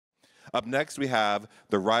Up next, we have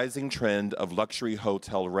the rising trend of luxury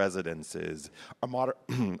hotel residences.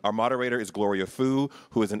 Our moderator is Gloria Fu,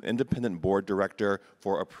 who is an independent board director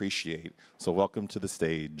for Appreciate. So welcome to the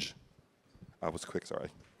stage. I was quick, sorry.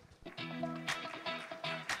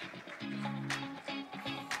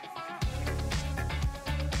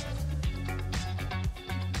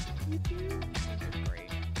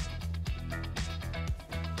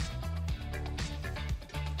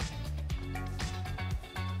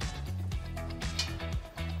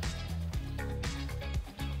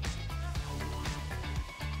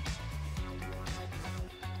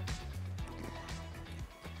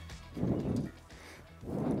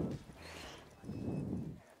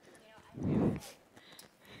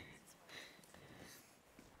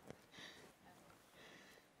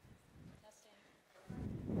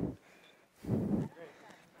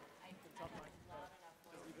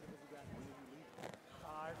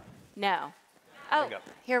 No. Oh,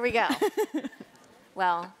 here we go.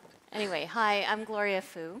 Well, anyway, hi, I'm Gloria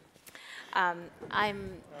Fu. I'm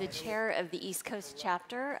the chair of the East Coast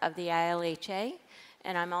chapter of the ILHA,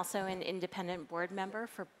 and I'm also an independent board member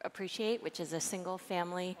for Appreciate, which is a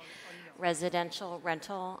single-family residential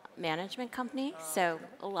rental management company, so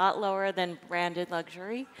a lot lower than branded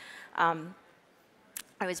luxury.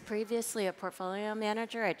 I was previously a portfolio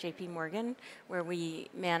manager at JP Morgan, where we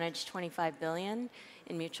managed $25 billion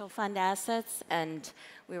in mutual fund assets, and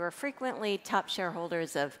we were frequently top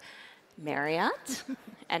shareholders of Marriott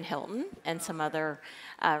and Hilton and some other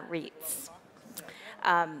REITs.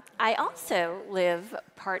 I also live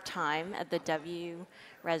part-time at the W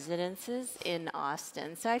Residences in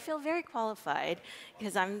Austin, so I feel very qualified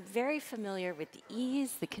because I'm very familiar with the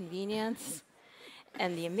ease, the convenience,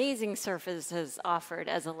 and the amazing services offered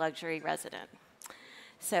as a luxury resident.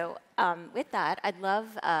 So with that, I'd love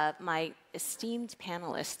my esteemed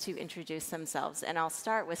panelists to introduce themselves, and I'll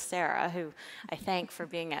start with Sarah, who I thank for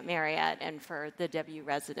being at Marriott and for the W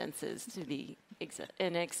Residences to be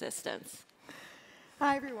in existence.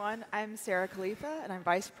 Hi, everyone. I'm Sarah Khalifa, and I'm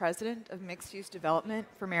Vice President of Mixed Use Development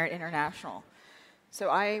for Marriott International. So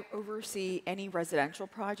I oversee any residential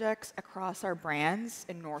projects across our brands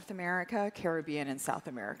in North America, Caribbean, and South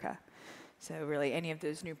America. So really any of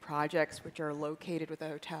those new projects which are located with a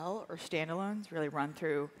hotel or standalones really run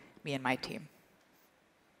through me and my team.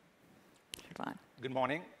 Siva. Good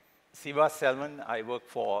morning. Siva, Selvan. I work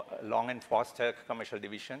for Long & Foster Commercial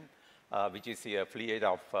Division, which is the affiliate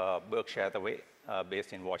of Berkshire Hathaway,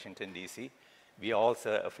 based in Washington, D.C. We are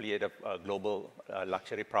also affiliate of Global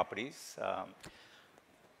Luxury Properties.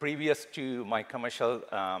 Previous to my commercial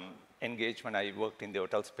engagement, I worked in the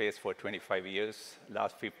hotel space for 25 years.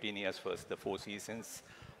 Last 15 years was the Four Seasons.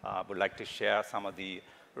 Would like to share some of the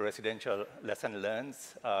residential lesson learned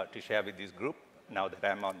to share with this group now that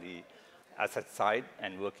I'm on the asset side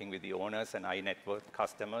and working with the owners and high net worth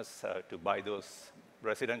customers to buy those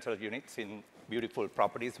residential units in beautiful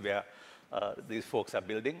properties where these folks are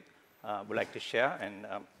building. Would like to share, and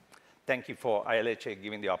thank you for ILHA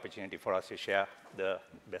giving the opportunity for us to share the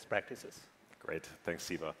best practices. Great, thanks,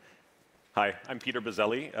 Siva. Hi, I'm Peter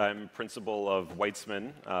Bazeli. I'm principal of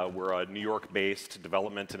Weitzman. We're a New York-based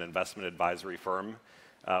development and investment advisory firm.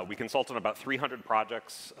 We consult on about 300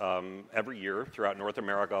 projects every year throughout North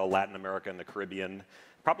America, Latin America, and the Caribbean.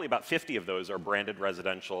 Probably about 50 of those are branded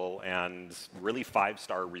residential and really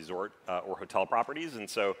five-star resort or hotel properties. And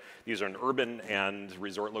so these are in urban and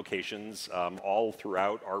resort locations all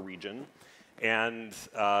throughout our region. And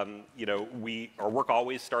our work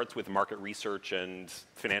always starts with market research and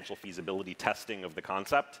financial feasibility testing of the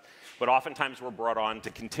concept. But oftentimes we're brought on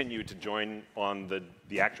to continue to join on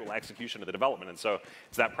the actual execution of the development. And so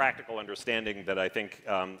it's that practical understanding that I think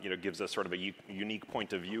gives us sort of a unique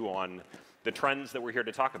point of view on the trends that we're here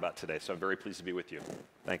to talk about today. So I'm very pleased to be with you.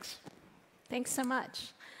 Thanks. Thanks so much.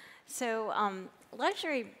 So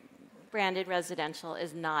luxury branded residential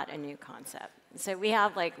is not a new concept. So we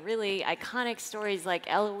have like really iconic stories like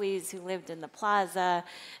Eloise, who lived in the Plaza,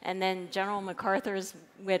 and then General MacArthur's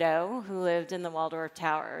widow, who lived in the Waldorf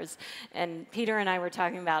Towers. And Peter and I were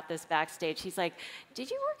talking about this backstage. He's like, "Did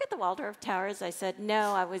you work at the Waldorf Towers?" I said,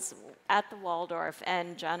 "No, I was at the Waldorf."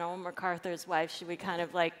 And General MacArthur's wife, she would kind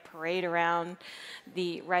of like parade around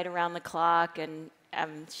right around the clock, and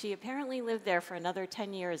she apparently lived there for another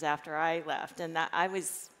 10 years after I left, and that I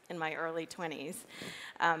was in my early 20s.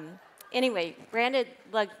 Anyway, branded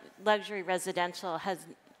luxury residential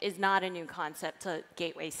is not a new concept to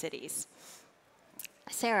gateway cities.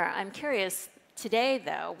 Sarah, I'm curious, today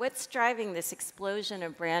though, what's driving this explosion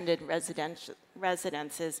of branded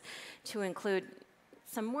residences to include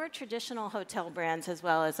some more traditional hotel brands as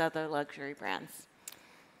well as other luxury brands?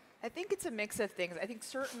 I think it's a mix of things. I think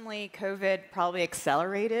certainly COVID probably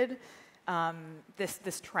accelerated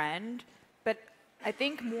this trend, but I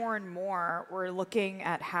think more and more we're looking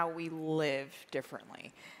at how we live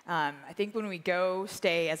differently. I think when we go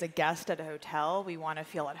stay as a guest at a hotel, we want to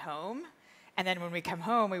feel at home, and then when we come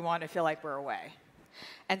home, we want to feel like we're away.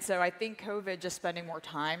 And so I think COVID, just spending more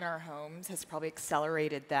time in our homes, has probably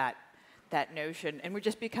accelerated that notion, and we're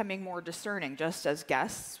just becoming more discerning, just as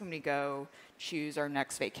guests when we go choose our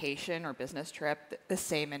next vacation or business trip, the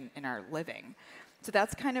same in our living. So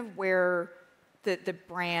that's kind of where the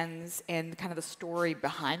brands and kind of the story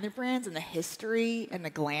behind the brands and the history and the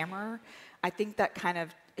glamour, I think that kind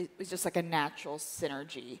of is just like a natural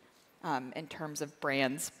synergy in terms of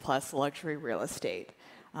brands plus luxury real estate.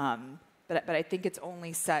 But I think it's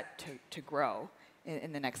only set to grow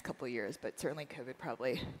in the next couple of years, but certainly COVID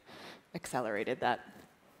probably accelerated that.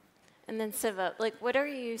 And then Siva, like, what are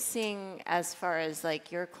you seeing as far as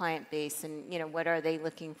like your client base, and what are they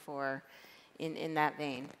looking for in that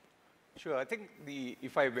vein? Sure. I think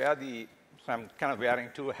if I wear so I'm kind of wearing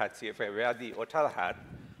two hats here. If I wear the hotel hat,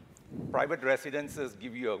 private residences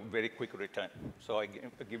give you a very quick return. So I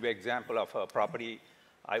give you an example of a property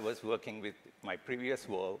I was working with my previous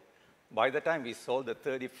role. By the time we sold the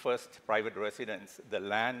 31st private residence, the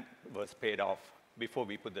land was paid off before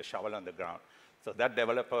we put the shovel on the ground. So that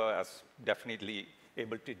developer was definitely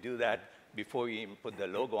able to do that before we even put the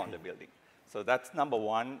logo on the building. So that's number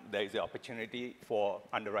one. There is the opportunity for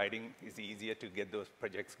underwriting. It's easier to get those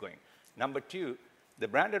projects going. Number two, the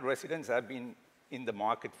branded residents have been in the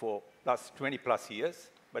market for 20+ years.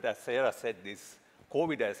 But as Sarah said, this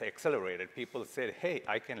COVID has accelerated. People said, hey,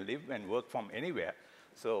 I can live and work from anywhere.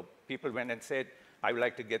 So people went and said, I would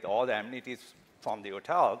like to get all the amenities from the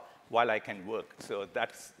hotel while I can work. So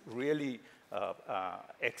that's really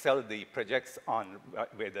excel the projects on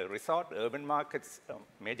where the resort, urban markets,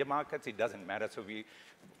 major markets, it doesn't matter. So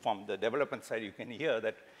from the development side, you can hear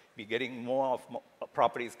that we're getting more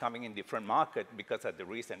properties coming in different markets because of the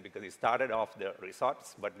reason, because it started off the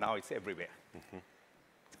resorts, but now it's everywhere. Mm-hmm.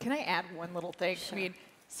 Can I add one little thing? Sure. I mean,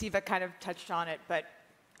 Siva kind of touched on it, but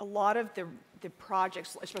a lot of the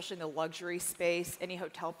projects, especially in the luxury space, any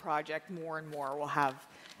hotel project more and more will have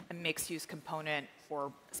a mixed-use component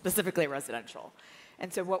or specifically residential.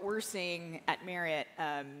 And so what we're seeing at Marriott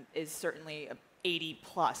is certainly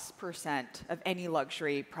 80+% of any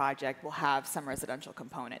luxury project will have some residential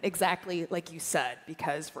component. Exactly like you said,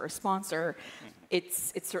 because for a sponsor,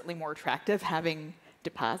 it's certainly more attractive having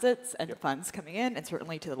deposits and funds coming in, and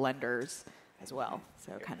certainly to the lenders as well.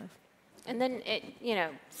 So kind of. And then,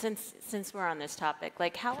 since we're on this topic,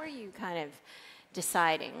 like, how are you kind of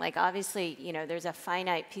deciding? Like, obviously, there's a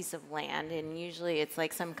finite piece of land, and usually it's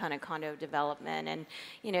like some kind of condo development, and,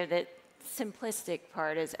 the simplistic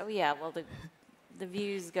part is, oh, yeah, well, the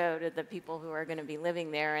views go to the people who are going to be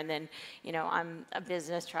living there, and then, I'm a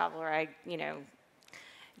business traveler,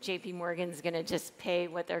 JP Morgan's going to just pay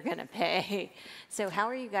what they're going to pay. So how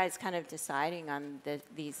are you guys kind of deciding on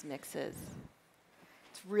these mixes?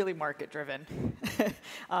 It's really market driven.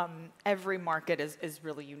 Every market is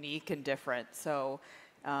really unique and different. So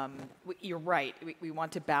you're right. We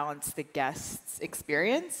want to balance the guest's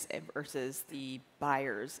experience versus the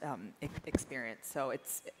buyer's experience. So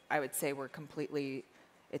I would say we're completely,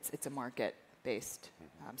 it's a market-based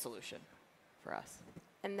solution for us.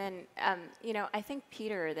 And then, I think,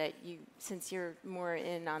 Peter, that since you're more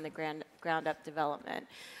in on the ground up development,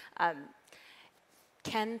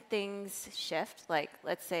 can things shift? Like,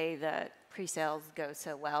 let's say the pre-sales go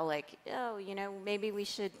so well, like, maybe we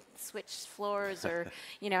should switch floors, or,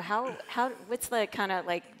 what's the kind of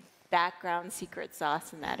like background secret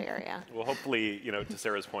sauce in that area? Well, hopefully, to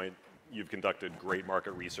Sarah's point, you've conducted great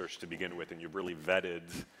market research to begin with, and you've really vetted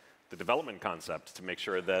the development concept to make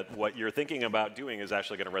sure that what you're thinking about doing is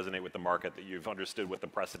actually going to resonate with the market, that you've understood what the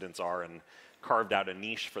precedents are and carved out a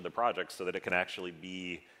niche for the project so that it can actually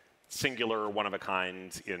be singular, one of a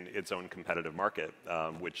kind in its own competitive market,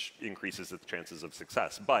 which increases its chances of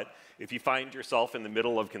success. But if you find yourself in the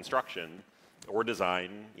middle of construction or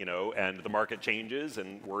design, and the market changes,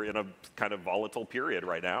 and we're in a kind of volatile period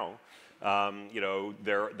right now,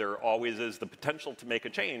 there always is the potential to make a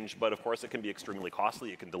change, but of course it can be extremely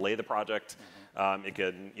costly. It can delay the project. It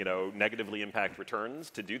can, negatively impact returns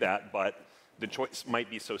to do that, but the choice might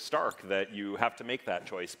be so stark that you have to make that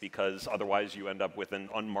choice, because otherwise you end up with an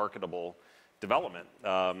unmarketable development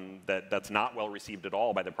that's not well received at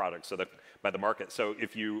all by the product, by the market. So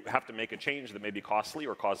if you have to make a change that may be costly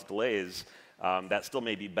or cause delays, that still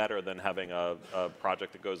may be better than having a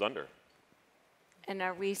project that goes under. And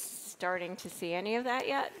are we starting to see any of that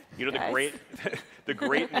yet? You know, the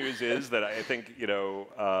great news is that I think,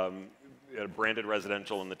 branded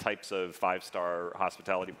residential and the types of five-star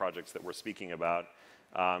hospitality projects that we're speaking about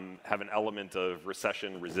have an element of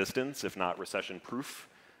recession resistance, if not recession proof,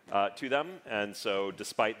 to them. And so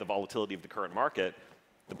despite the volatility of the current market,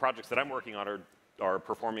 the projects that I'm working on are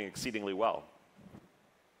performing exceedingly well.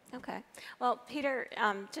 Okay. Well, Peter,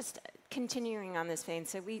 just continuing on this vein,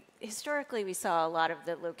 so historically we saw a lot of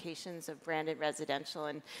the locations of branded residential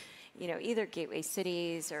in, either gateway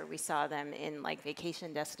cities, or we saw them in like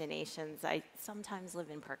vacation destinations. I sometimes live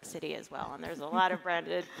in Park City as well, and there's a lot of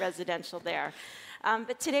branded residential there.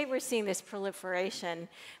 But today we're seeing this proliferation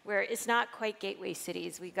where it's not quite gateway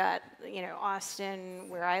cities. We got, Austin,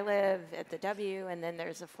 where I live, at the W, and then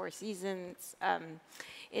there's a Four Seasons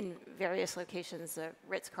in various locations, the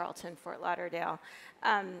Ritz-Carlton, Fort Lauderdale.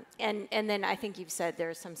 And then I think you've said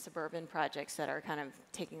there's some suburban projects that are kind of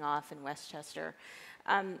taking off in Westchester.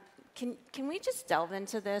 Can we just delve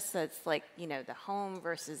into this? That's like, the home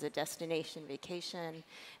versus a destination vacation,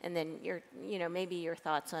 and then maybe your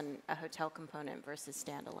thoughts on a hotel component versus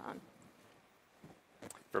standalone.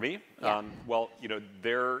 For me, Yeah. well,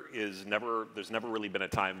 there's never really been a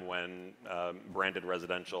time when branded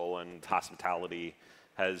residential and hospitality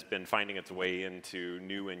has been finding its way into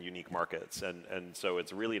new and unique markets, and so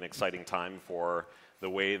it's really an exciting time for the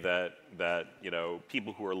way that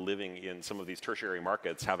people who are living in some of these tertiary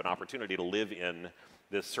markets have an opportunity to live in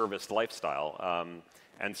this serviced lifestyle.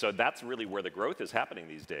 And so that's really where the growth is happening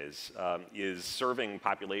these days, is serving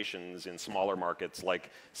populations in smaller markets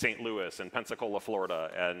like St. Louis and Pensacola,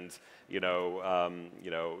 Florida, and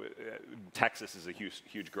Texas is a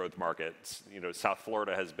huge growth market. South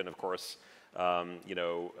Florida has been, of course,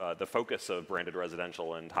 the focus of branded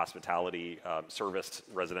residential and hospitality serviced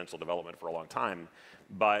residential development for a long time.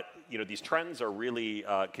 But these trends are really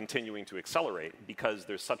continuing to accelerate because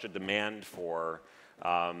there's such a demand for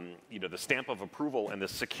the stamp of approval and the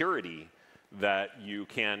security that you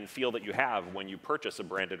can feel that you have when you purchase a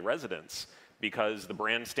branded residence, because the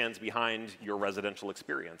brand stands behind your residential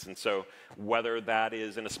experience. And so whether that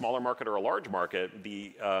is in a smaller market or a large market,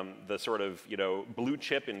 the sort of blue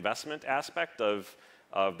chip investment aspect of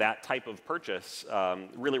that type of purchase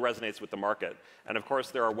really resonates with the market. And of course,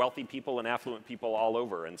 there are wealthy people and affluent people all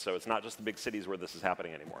over, and so it's not just the big cities where this is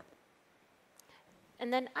happening anymore.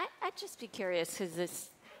 And then I'd just be curious, because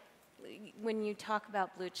when you talk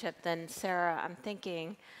about blue chip, then Sarah, I'm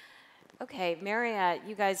thinking, okay, Marriott,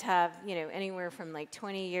 you guys have anywhere from like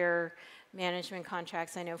 20-year management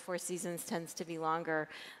contracts. I know Four Seasons tends to be longer.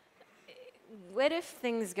 What if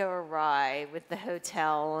things go awry with the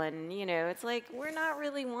hotel, and it's like we're not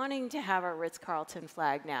really wanting to have a Ritz-Carlton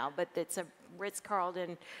flag now, but it's a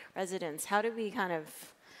Ritz-Carlton residence. How do we kind of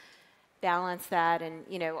balance that? And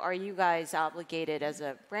are you guys obligated as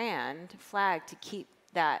a brand flag to keep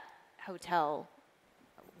that hotel,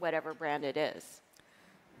 whatever brand it is?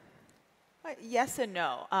 Yes and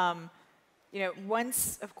no.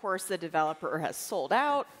 Once, of course, the developer has sold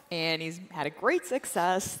out and he's had a great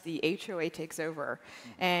success, the HOA takes over.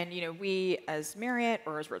 And, we as Marriott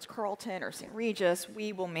or as Ritz-Carlton or St. Regis,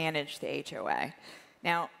 we will manage the HOA.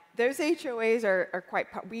 Now, those HOAs are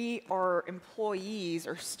we are employees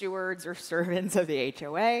or stewards or servants of the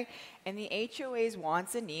HOA, and the HOA's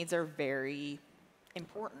wants and needs are very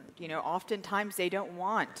important. Oftentimes they don't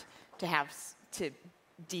want to have to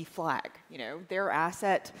deflag. Their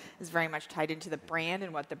asset is very much tied into the brand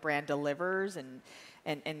and what the brand delivers and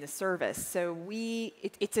the service. So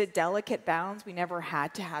it's a delicate balance. We never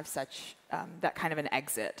had to have such that kind of an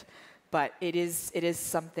exit, but it is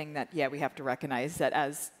something that we have to recognize that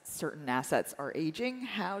as certain assets are aging,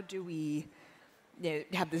 how do we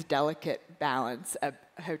have this delicate balance of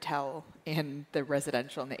hotel and the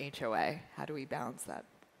residential and the HOA? How do we balance that?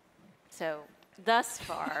 So thus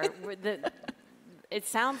far, it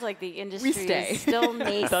sounds like the industry is still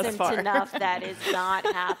nascent enough that it's not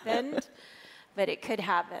happened, but it could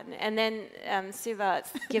happen. And then, Siva,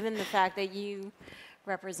 given the fact that you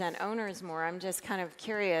represent owners more, I'm just kind of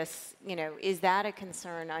curious, is that a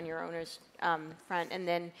concern on your owners' front? And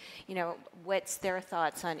then, what's their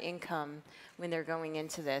thoughts on income when they're going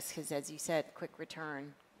into this? Because as you said, quick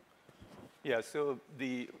return. Yeah, so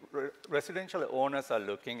the residential owners are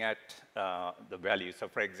looking at the value. So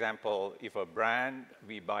for example, if a brand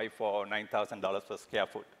we buy for $9,000 per square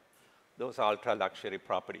foot, those are ultra luxury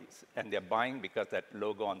properties, and they're buying because that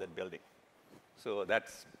logo on that building. So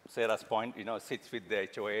that's Sarah's point, sits with the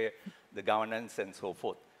HOA, the governance, and so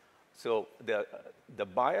forth. So the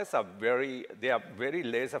buyers are very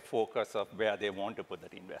laser focused of where they want to put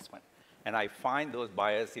that investment. And I find those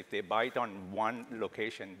buyers, if they buy it on one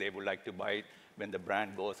location, they would like to buy it when the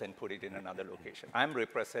brand goes and put it in another location. I'm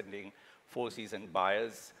representing four-season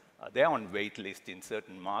buyers. They're on wait list in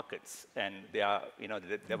certain markets, and they are,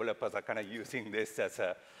 the developers are kind of using this as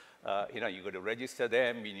a, you got to register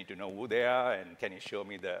them, you need to know who they are, and can you show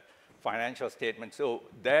me the financial statement? So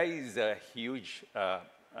there is a huge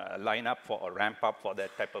lineup for a ramp up for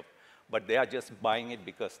that type of, but they are just buying it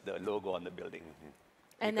because the logo on the building.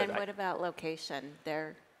 And then what about location?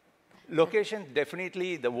 Location,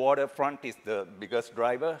 definitely the waterfront is the biggest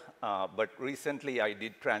driver. But recently I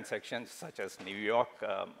did transactions such as New York.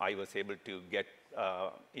 I was able to get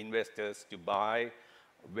investors to buy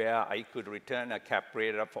where I could return a cap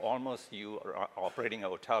rate of almost you are operating a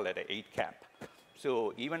hotel at an 8 cap.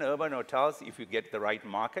 So even urban hotels, if you get the right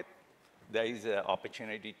market, there is an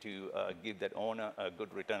opportunity to give that owner a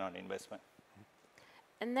good return on investment.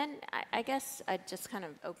 And then I guess I'd just kind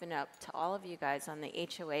of open up to all of you guys on the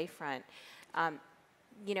HOA front.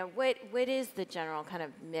 What is the general kind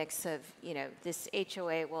of mix of, this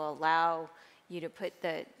HOA will allow you to put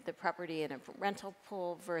the property in a rental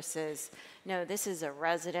pool versus, no, this is a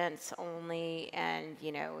residence only, and,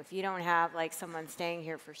 if you don't have like someone staying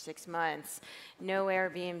here for 6 months, no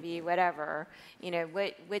Airbnb, whatever,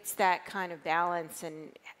 what's that kind of balance,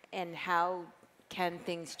 and how can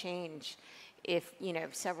things change if,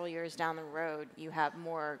 several years down the road you have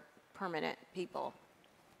more permanent people?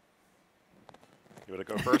 You want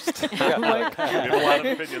to go first? You have a lot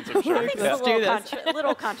of opinions, I'm sure. I think it's a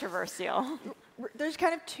little controversial. There's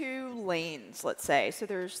kind of two lanes, let's say. So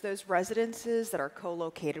there's those residences that are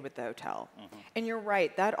co-located with the hotel. And you're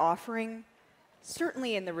right, that offering,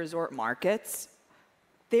 certainly in the resort markets,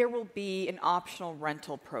 there will be an optional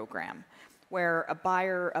rental program where a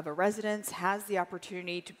buyer of a residence has the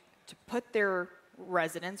opportunity to put their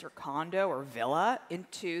residence or condo or villa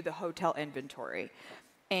into the hotel inventory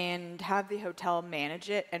and have the hotel manage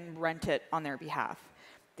it and rent it on their behalf.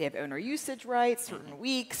 They have owner usage rights, certain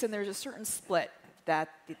weeks, and there's a certain split that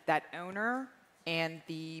that owner and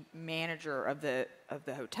the manager of the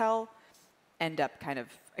hotel end up kind of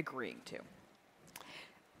agreeing to.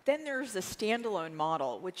 Then there's the standalone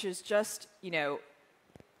model, which is just,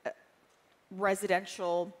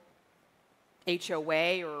 residential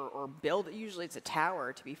HOA or build. Usually it's a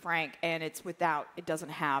tower, to be frank, and it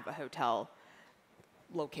doesn't have a hotel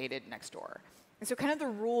located next door. And so kind of the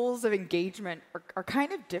rules of engagement are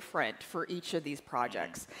kind of different for each of these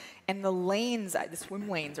projects. And the swim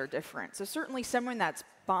lanes are different. So certainly someone that's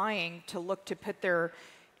buying to look to put their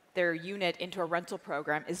unit into a rental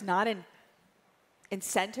program is not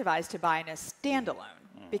incentivized to buy in a standalone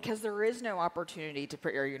because there is no opportunity to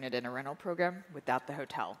put your unit in a rental program without the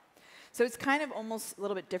hotel. So it's kind of almost a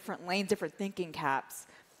little bit different lanes, different thinking caps.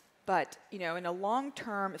 But, in a long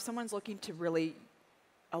term, if someone's looking to really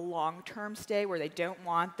a long-term stay where they don't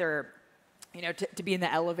want their, to be in the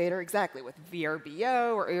elevator exactly with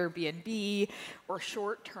VRBO or Airbnb or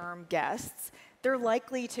short-term guests, they're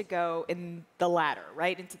likely to go in the latter,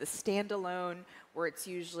 right, into the standalone where it's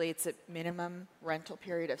a minimum rental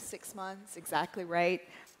period of 6 months, exactly right.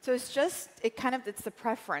 So it's the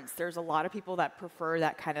preference. There's a lot of people that prefer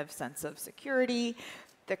that kind of sense of security.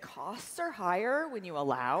 The costs are higher when you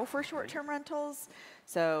allow for short-term rentals.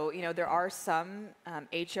 So, there are some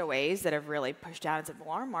HOAs that have really pushed out and said, well,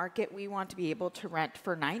 our market, we want to be able to rent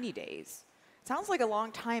for 90 days. Sounds like a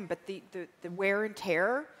long time, but the wear and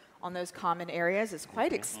tear on those common areas is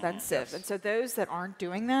quite expensive. Yes. And so those that aren't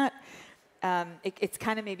doing that, it's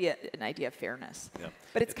kind of maybe an idea of fairness. Yeah.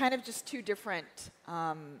 But it's kind of just two different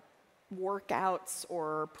workouts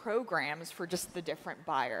or programs for just the different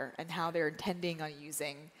buyer and how they're intending on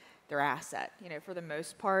using their asset. For the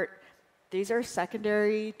most part, these are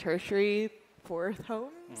secondary, tertiary, fourth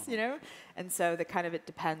homes, and so it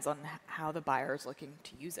depends on how the buyer is looking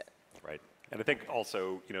to use it. Right. And I think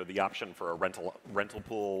also, the option for a rental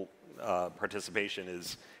pool participation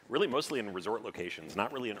is really mostly in resort locations,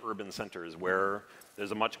 not really in urban centers where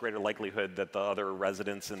there's a much greater likelihood that the other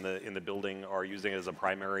residents in the building are using it as a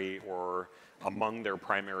primary or among their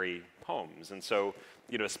primary homes. And so,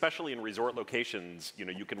 especially in resort locations,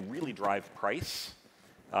 you can really drive price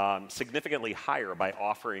significantly higher by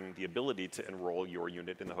offering the ability to enroll your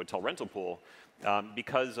unit in the hotel rental pool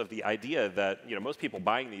because of the idea that most people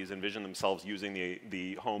buying these envision themselves using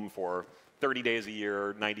the home for 30 days a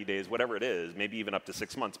year, 90 days, whatever it is, maybe even up to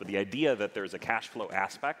 6 months. But the idea that there's a cash flow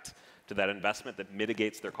aspect to that investment that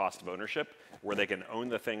mitigates their cost of ownership, where they can own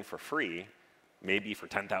the thing for free, maybe for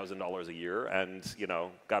 $10,000 a year, and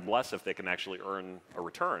God bless if they can actually earn a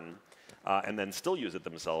return. and then still use it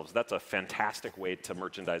themselves, that's a fantastic way to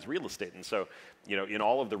merchandise real estate. And so, in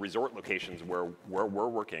all of the resort locations where we're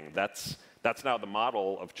working, that's now the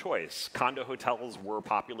model of choice. Condo hotels were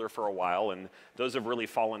popular for a while, and those have really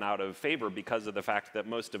fallen out of favor because of the fact that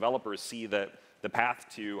most developers see that the path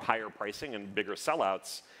to higher pricing and bigger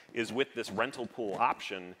sellouts is with this rental pool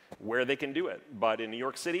option where they can do it. But in New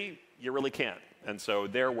York City, you really can't. And so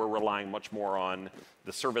there we're relying much more on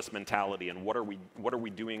the service mentality and what are we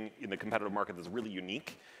doing in the competitive market that's really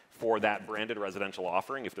unique for that branded residential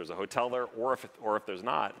offering, if there's a hotel there or if there's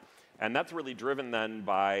not. And that's really driven then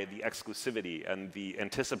by the exclusivity and the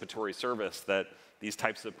anticipatory service that these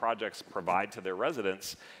types of projects provide to their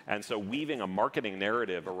residents. And so weaving a marketing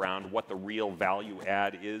narrative around what the real value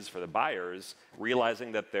add is for the buyers,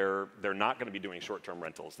 realizing that they're not going to be doing short-term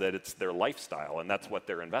rentals, that it's their lifestyle, and that's what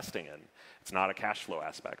they're investing in. It's not a cash flow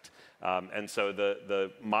aspect. And so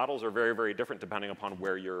the models are very, very different depending upon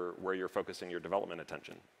where you're focusing your development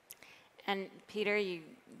attention. And Peter, you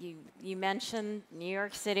mentioned New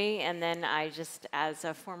York City, and then I just, as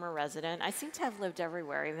a former resident, I seem to have lived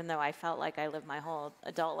everywhere, even though I felt like I lived my whole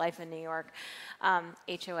adult life in New York.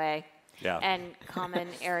 HOA and common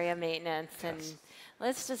area maintenance. Yes. And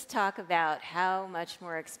let's just talk about how much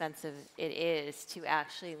more expensive it is to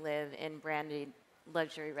actually live in branded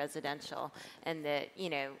luxury residential, and that,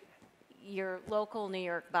 your local New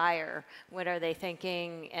York buyer, what are they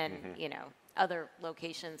thinking? And, other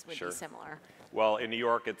locations would be similar. Well, in New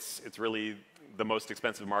York, it's really the most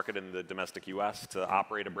expensive market in the domestic U.S. to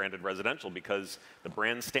operate a branded residential because the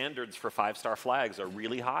brand standards for 5-star flags are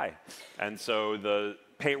really high. And so the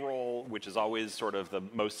payroll, which is always sort of the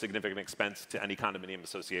most significant expense to any condominium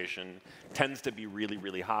association, tends to be really,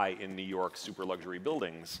 really high in New York super luxury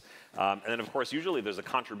buildings. And then, of course, usually there's a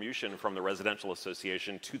contribution from the residential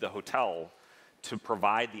association to the hotel to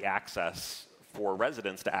provide the access for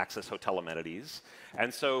residents to access hotel amenities.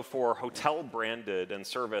 And so for hotel branded and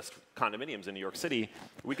serviced condominiums in New York City,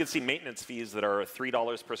 we could see maintenance fees that are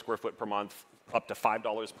 $3 per square foot per month, up to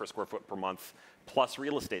 $5 per square foot per month, plus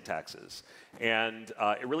real estate taxes. And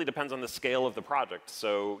it really depends on the scale of the project.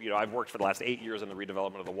 So, I've worked for the last 8 years in the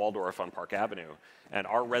redevelopment of the Waldorf on Park Avenue, and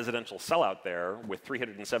our residential sellout there with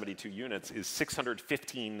 372 units is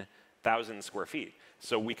 615,000 square feet.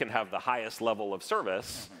 So we can have the highest level of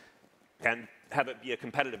service and have it be a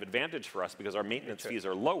competitive advantage for us because our maintenance fees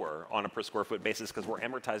are lower on a per square foot basis because we're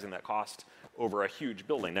amortizing that cost over a huge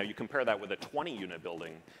building. Now, you compare that with a 20-unit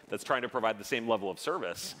building that's trying to provide the same level of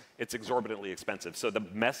service, it's exorbitantly expensive. So the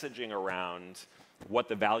messaging around what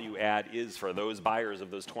the value add is for those buyers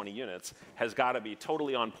of those 20 units has got to be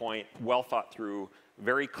totally on point, well thought through,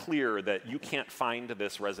 very clear that you can't find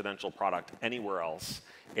this residential product anywhere else,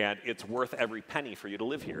 and it's worth every penny for you to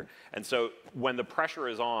live here. And so when the pressure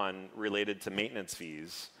is on related to maintenance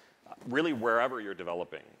fees, really wherever you're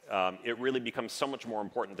developing, it really becomes so much more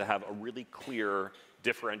important to have a really clear,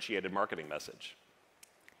 differentiated marketing message.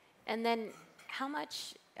 And then how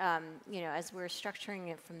much, as we're structuring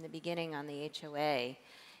it from the beginning on the HOA,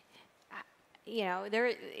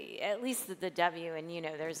 there, at least the W, and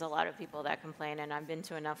there's a lot of people that complain, and I've been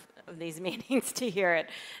to enough of these meetings to hear it,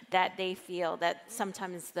 that they feel that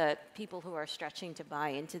sometimes the people who are stretching to buy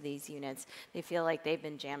into these units, they feel like they've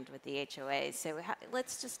been jammed with the HOA. So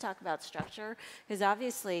let's just talk about structure, because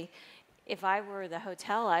obviously, if I were the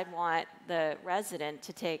hotel, I'd want the resident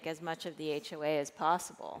to take as much of the HOA as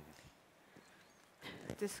possible.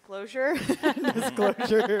 Disclosure,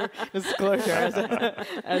 disclosure.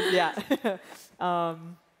 Yeah.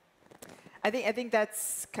 I think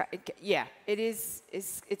that's, it is.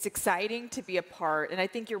 It's exciting to be a part, and I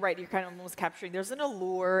think you're right. You're kind of almost capturing. There's an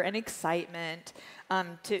allure and excitement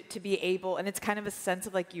to be able, and it's kind of a sense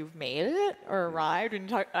of like you've made it or arrived.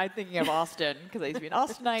 And I'm thinking of Austin because I used to be an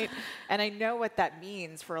Austinite, and I know what that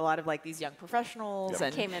means for a lot of like these young professionals. Yep.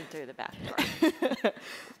 And came in through the back door.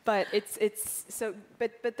 But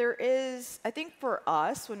but there is, I think for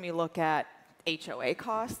us when we look at HOA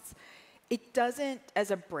costs, it doesn't, as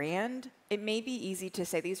a brand, it may be easy to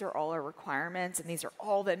say these are all our requirements and these are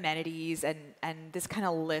all the amenities and this kind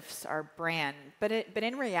of lifts our brand. But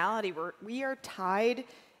in reality, we are tied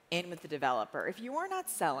in with the developer. If you are not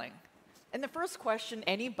selling, and the first question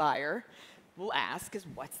any buyer will ask is,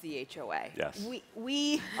 what's the HOA? Yes.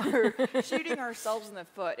 We are shooting ourselves in the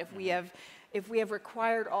foot if we have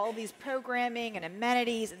required all these programming and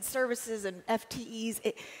amenities and services and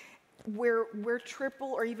FTEs. We're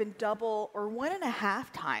triple or even double or 1.5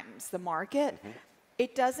 times the market. Mm-hmm.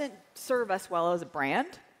 It doesn't serve us well as a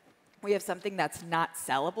brand. We have something that's not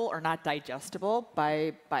sellable or not digestible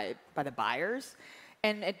by the buyers,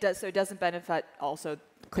 and it doesn't benefit also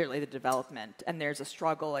clearly the development, and there's a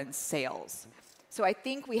struggle in sales. So I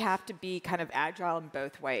think we have to be kind of agile in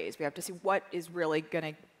both ways. We have to see what is really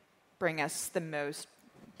going to bring us the most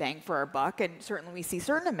bang for our buck, and certainly we see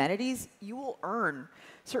certain amenities, you will earn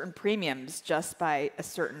certain premiums just by a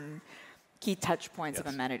certain key touch points of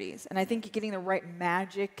amenities. And I think getting the right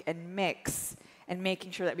magic and mix and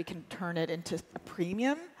making sure that we can turn it into a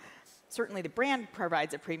premium. Certainly the brand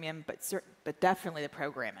provides a premium, but definitely the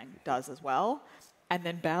programming does as well. And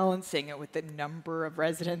then balancing it with the number of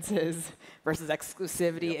residences versus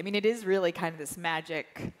exclusivity. I mean, it is really kind of this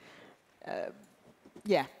magic.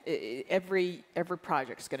 Every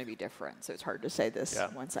project is going to be different, so it's hard to say this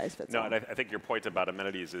one size fits all. No, and I think your point about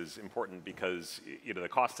amenities is important because the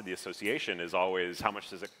cost to the association is always how much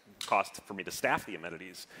does it cost for me to staff the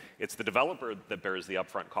amenities. It's the developer that bears the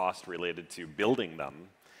upfront cost related to building them,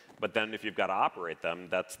 but then if you've got to operate them,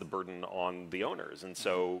 that's the burden on the owners. And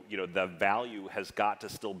so the value has got to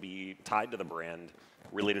still be tied to the brand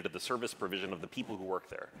related to the service provision of the people who work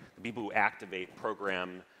there, the people who activate,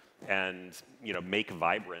 program, and make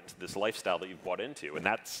vibrant this lifestyle that you've bought into. And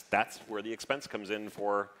that's where the expense comes in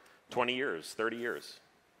for 20 years, 30 years.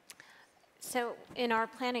 So in our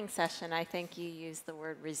planning session, I think you used the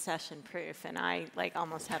word recession-proof, and I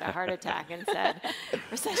almost had a heart attack and said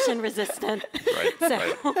recession-resistant.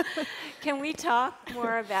 Right. Can we talk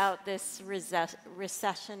more about this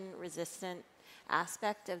recession-resistant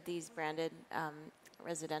aspect of these branded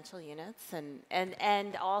residential units,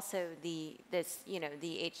 and also the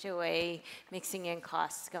HOA mixing in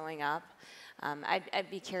costs going up? I'd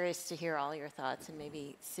be curious to hear all your thoughts, and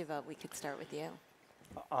maybe Siva, we could start with you.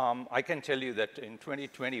 I can tell you that in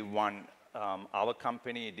 2021, our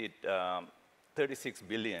company did 36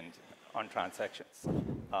 billion on transactions.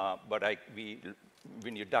 But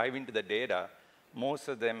when you dive into the data, most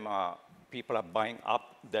of them people are buying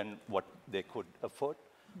up than what they could afford.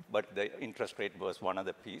 But the interest rate was one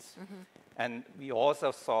other piece. And we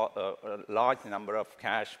also saw a large number of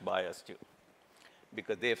cash buyers too,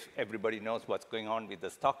 because everybody knows what's going on with the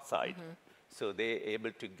stock side. So they're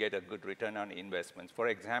able to get a good return on investments. For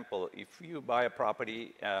example, if you buy a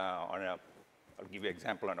property I'll give you an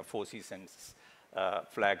example on a Four Seasons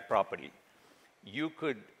flag property, you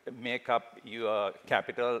could make up your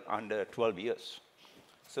capital under 12 years.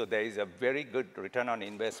 So there is a very good return on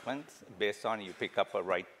investment based on you pick up a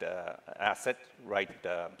right asset, right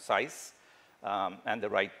size, and the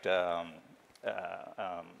right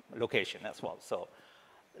location as well. So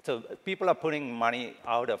people are putting money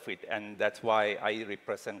out of it, and that's why I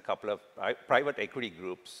represent a couple of private equity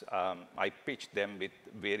groups. I pitch them with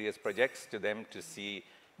various projects to them to see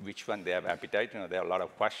which one they have appetite. There are a lot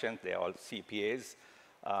of questions. They're all CPAs.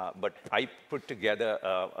 But I put together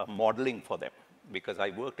a modeling for them. Because I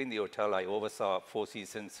worked in the hotel, I oversaw Four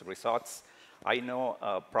Seasons resorts. I know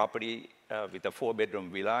a property with a 4-bedroom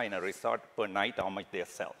villa in a resort per night, how much they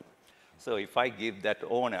sell. So if I give that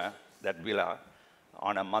owner that villa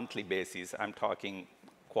on a monthly basis, I'm talking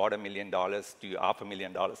 $250,000 to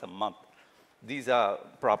 $500,000 a month. These are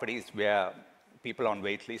properties where people on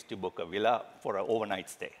wait list to book a villa for an overnight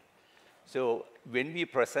stay. So when we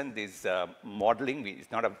present this modeling, it's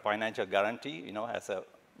not a financial guarantee,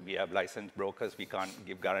 we have licensed brokers, we can't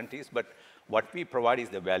give guarantees, but what we provide is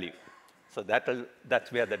the value. So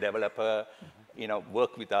that's where the developer,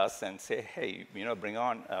 work with us and say, hey, bring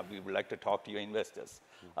on, we would like to talk to your investors.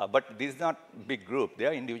 But this is not big group, they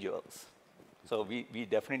are individuals. So we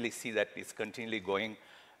definitely see that it's continually going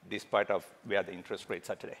despite of where the interest rates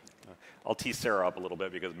are today. I'll tee Sarah up a little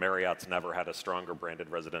bit because Marriott's never had a stronger branded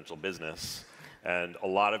residential business. And a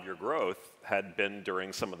lot of your growth had been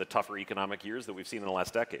during some of the tougher economic years that we've seen in the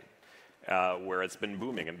last decade, where it's been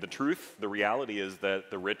booming. And the reality is that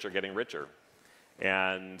the rich are getting richer.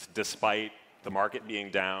 And despite the market being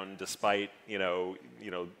down, despite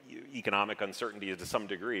economic uncertainty to some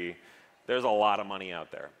degree, there's a lot of money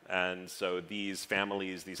out there. And so these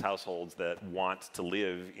families, these households that want to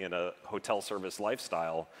live in a hotel service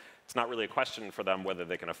lifestyle, it's not really a question for them whether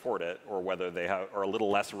they can afford it or whether they are a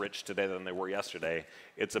little less rich today than they were yesterday.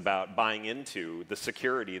 It's about buying into the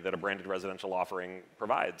security that a branded residential offering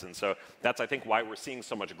provides. And so that's, I think, why we're seeing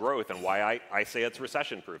so much growth and why I say it's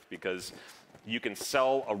recession-proof, because you can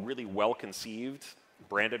sell a really well-conceived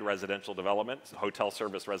branded residential development, hotel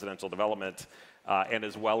service residential development, and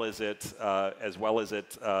as well as it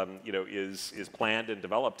is planned and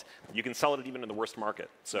developed, you can sell it even in the worst market.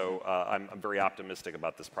 So I'm very optimistic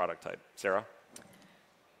about this product type. Sarah?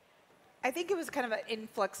 I think it was kind of an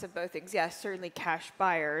influx of both things. Yes, certainly cash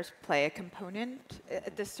buyers play a component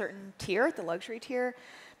at this certain tier, the luxury tier,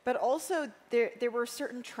 But also, there were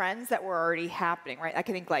certain trends that were already happening, right? I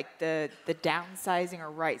can think like the downsizing or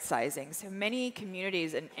right-sizing. So many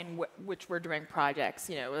communities in which we're doing projects,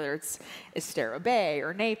 whether it's Estero Bay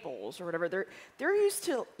or Naples or whatever, they're used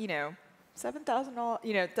to, $7,000,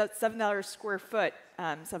 $7 square foot,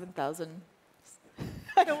 7,000.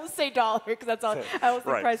 I don't say dollar because that's all. I was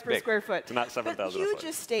the price per square foot. It's not 7,000. Huge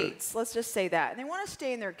estates. Let's just say that, and they want to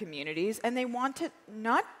stay in their communities, and they want to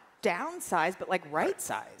not downsize, but like right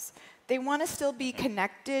size. They want to still be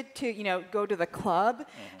connected to, go to the club,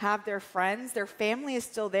 have their friends, their family is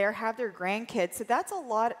still there, have their grandkids. So that's a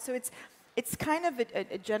lot. So it's kind of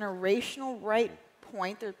a generational right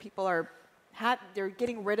point that people they're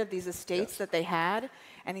getting rid of these estates that they had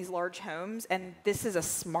and these large homes, and this is a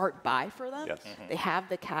smart buy for them. Yes. They have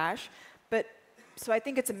the cash, but so I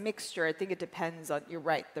think it's a mixture. I think it depends on, you're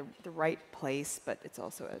right, the right place, but it's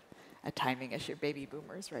also a timing issue, baby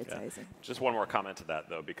boomers, right sizing. Just one more comment to that,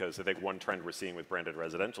 though, because I think one trend we're seeing with branded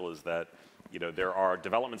residential is that there are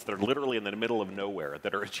developments that are literally in the middle of nowhere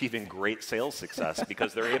that are achieving great sales success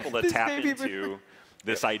because they're able to tap into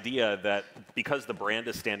this idea that because the brand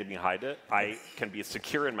is standing behind it, I can be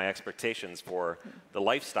secure in my expectations for the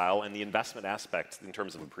lifestyle and the investment aspect in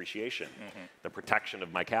terms of appreciation, the protection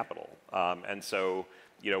of my capital. And so,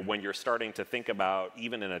 when you're starting to think about,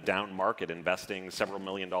 even in a down market, investing several $1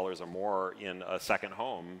 million or more in a second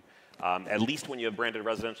home, at least when you have branded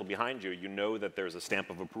residential behind you, you know that there's a stamp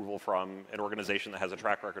of approval from an organization that has a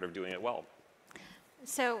track record of doing it well.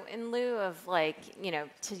 So in lieu of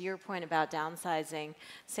to your point about downsizing,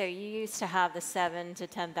 so you used to have the 7,000 to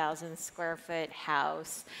 10,000 square foot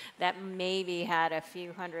house that maybe had a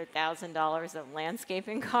few $100,000 of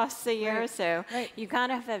landscaping costs a year. So you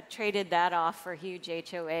kind of have traded that off for huge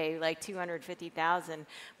HOA, like 250,000.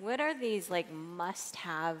 What are these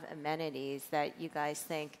must-have amenities that you guys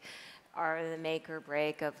think are the make or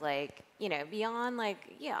break of beyond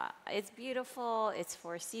it's beautiful, it's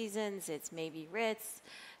Four Seasons, it's maybe Ritz,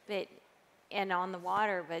 and on the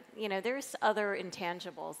water, but there's other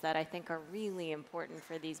intangibles that I think are really important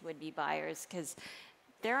for these would-be buyers because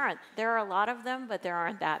there are a lot of them, but there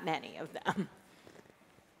aren't that many of them.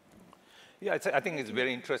 Yeah, I think it's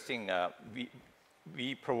very interesting.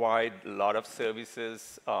 We provide a lot of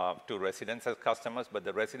services to residents as customers, but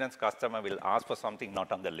the residents customer will ask for something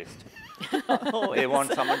not on the list. They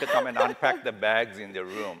want someone to come and unpack the bags in their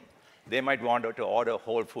room. They might want to order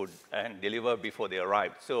whole food and deliver before they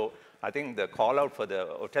arrive. So I think the call out for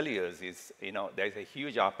the hoteliers is, there's a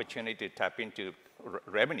huge opportunity to tap into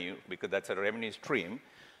revenue because that's a revenue stream.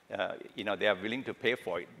 They are willing to pay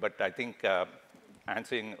for it. But I think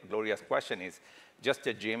answering Gloria's question is, just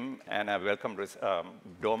a gym and a welcome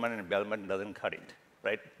doorman and bellman doesn't cut it,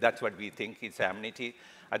 right? That's what we think is amenity.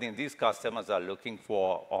 I think these customers are looking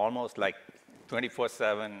for almost like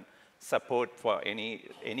 24/7 support for any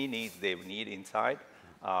needs they need inside.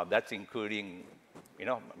 That's including,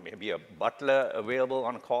 maybe a butler available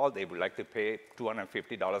on call. They would like to pay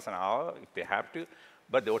 $250 an hour if they have to,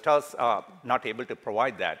 but the hotels are not able to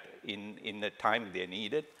provide that in the time they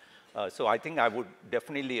need it. So I think I would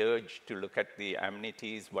definitely urge to look at the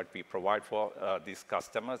amenities, what we provide for these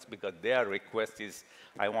customers, because their request is,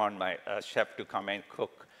 I want my chef to come and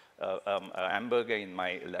cook a hamburger in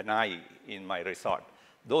my lanai in my resort.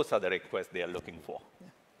 Those are the requests they are looking for.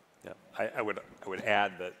 Yeah. I would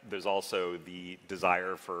add that there's also the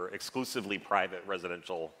desire for exclusively private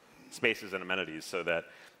residential spaces and amenities so that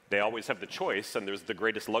they always have the choice, and there's the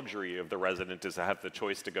greatest luxury of the resident is to have the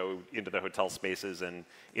choice to go into the hotel spaces and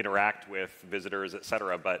interact with visitors, et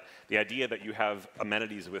cetera. But the idea that you have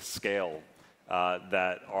amenities with scale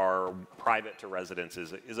that are private to residents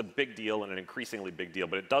is a big deal and an increasingly big deal,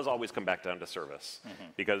 but it does always come back down to service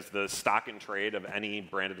because the stock and trade of any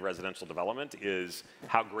branded residential development is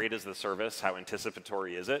how great is the service, how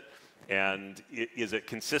anticipatory is it, and is it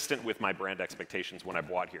consistent with my brand expectations when I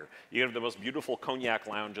bought here? You have the most beautiful cognac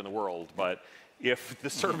lounge in the world, but if the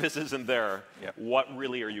service isn't there, what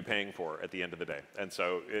really are you paying for at the end of the day? And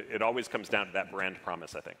so it always comes down to that brand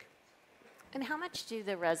promise, I think. And how much do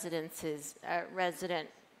the resident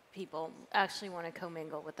people actually want to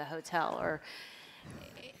commingle with the hotel? Or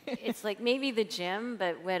it's like maybe the gym,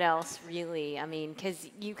 but what else really? I mean, because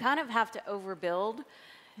you kind of have to overbuild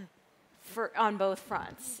on both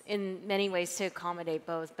fronts in many ways to accommodate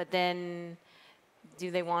both, but then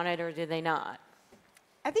do they want it or do they not?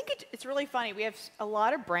 I think it's really funny. We have a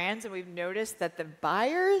lot of brands, and we've noticed that the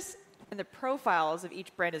buyers and the profiles of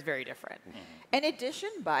each brand is very different. An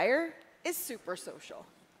Edition buyer is super social.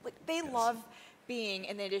 Like they love being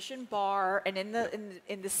in the Edition bar and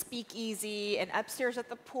in the speakeasy and upstairs at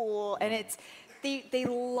the pool, and they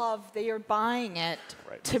love, they are buying it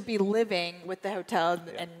to be living with the hotel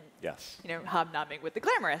and hobnobbing with the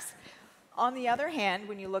glamorous. On the other hand,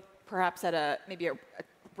 when you look perhaps at maybe a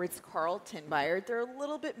Ritz-Carlton buyer, they're a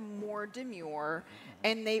little bit more demure,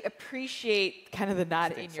 and they appreciate kind of the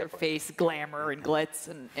not in your face glamour and glitz,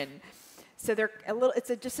 and so they're a little.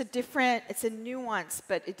 Just a different. It's a nuance,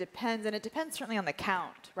 but it depends, and it depends certainly on the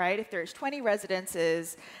count, right? If there's 20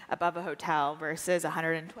 residences above a hotel versus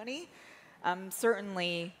 120,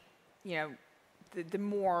 certainly, the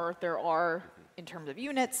more there are in terms of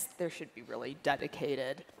units, there should be really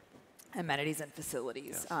dedicated amenities and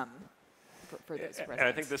facilities for those residents. And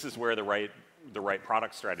I think this is where the right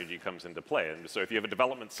product strategy comes into play. And so if you have a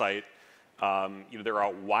development site, there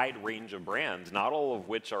are a wide range of brands, not all of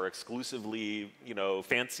which are exclusively,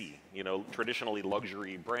 fancy, traditionally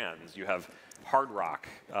luxury brands. You have Hard Rock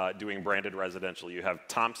doing branded residential. You have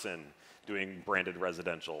Thompson doing branded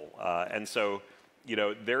residential. And so,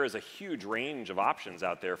 there is a huge range of options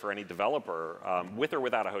out there for any developer, with or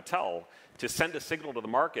without a hotel, to send a signal to the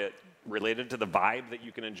market related to the vibe that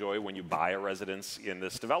you can enjoy when you buy a residence in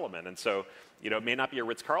this development. And so, it may not be a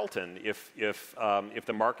Ritz-Carlton if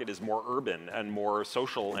the market is more urban and more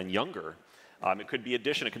social and younger. It could be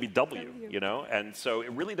Addition, it could be W, And so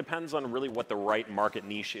it really depends on really what the right market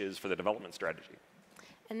niche is for the development strategy.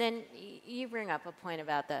 And then you bring up a point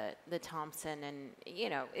about the Thompson, and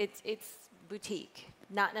it's boutique,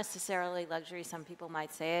 not necessarily luxury. Some people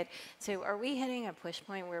might say it. So are we hitting a push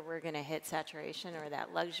point where we're going to hit saturation, or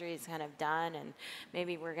that luxury is kind of done, and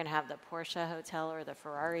maybe we're going to have the Porsche hotel or the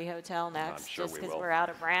Ferrari hotel next, just because we're out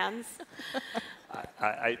of brands?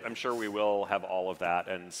 I'm sure we will have all of that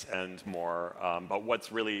and more. But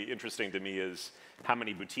what's really interesting to me is how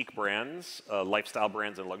many boutique brands, lifestyle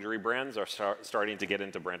brands and luxury brands are starting to get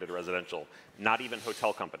into branded residential. Not even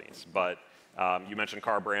hotel companies, but you mentioned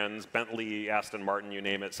car brands, Bentley, Aston Martin, you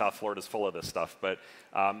name it. South Florida's full of this stuff. But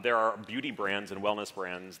there are beauty brands and wellness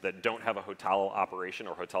brands that don't have a hotel operation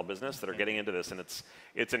or hotel business that are getting into this. And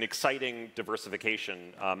it's an exciting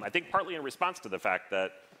diversification, I think partly in response to the fact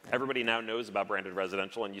that everybody now knows about branded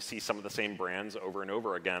residential, and you see some of the same brands over and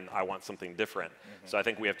over again. I want something different. So I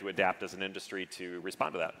think we have to adapt as an industry to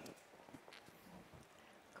respond to that.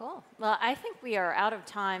 Cool. Well, I think we are out of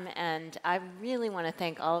time, and I really want to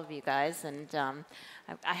thank all of you guys. And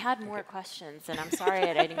I had more questions, and I'm sorry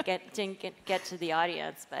I didn't get to the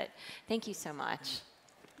audience, but thank you so much.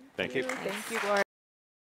 Thank you. Thank you, Gloria.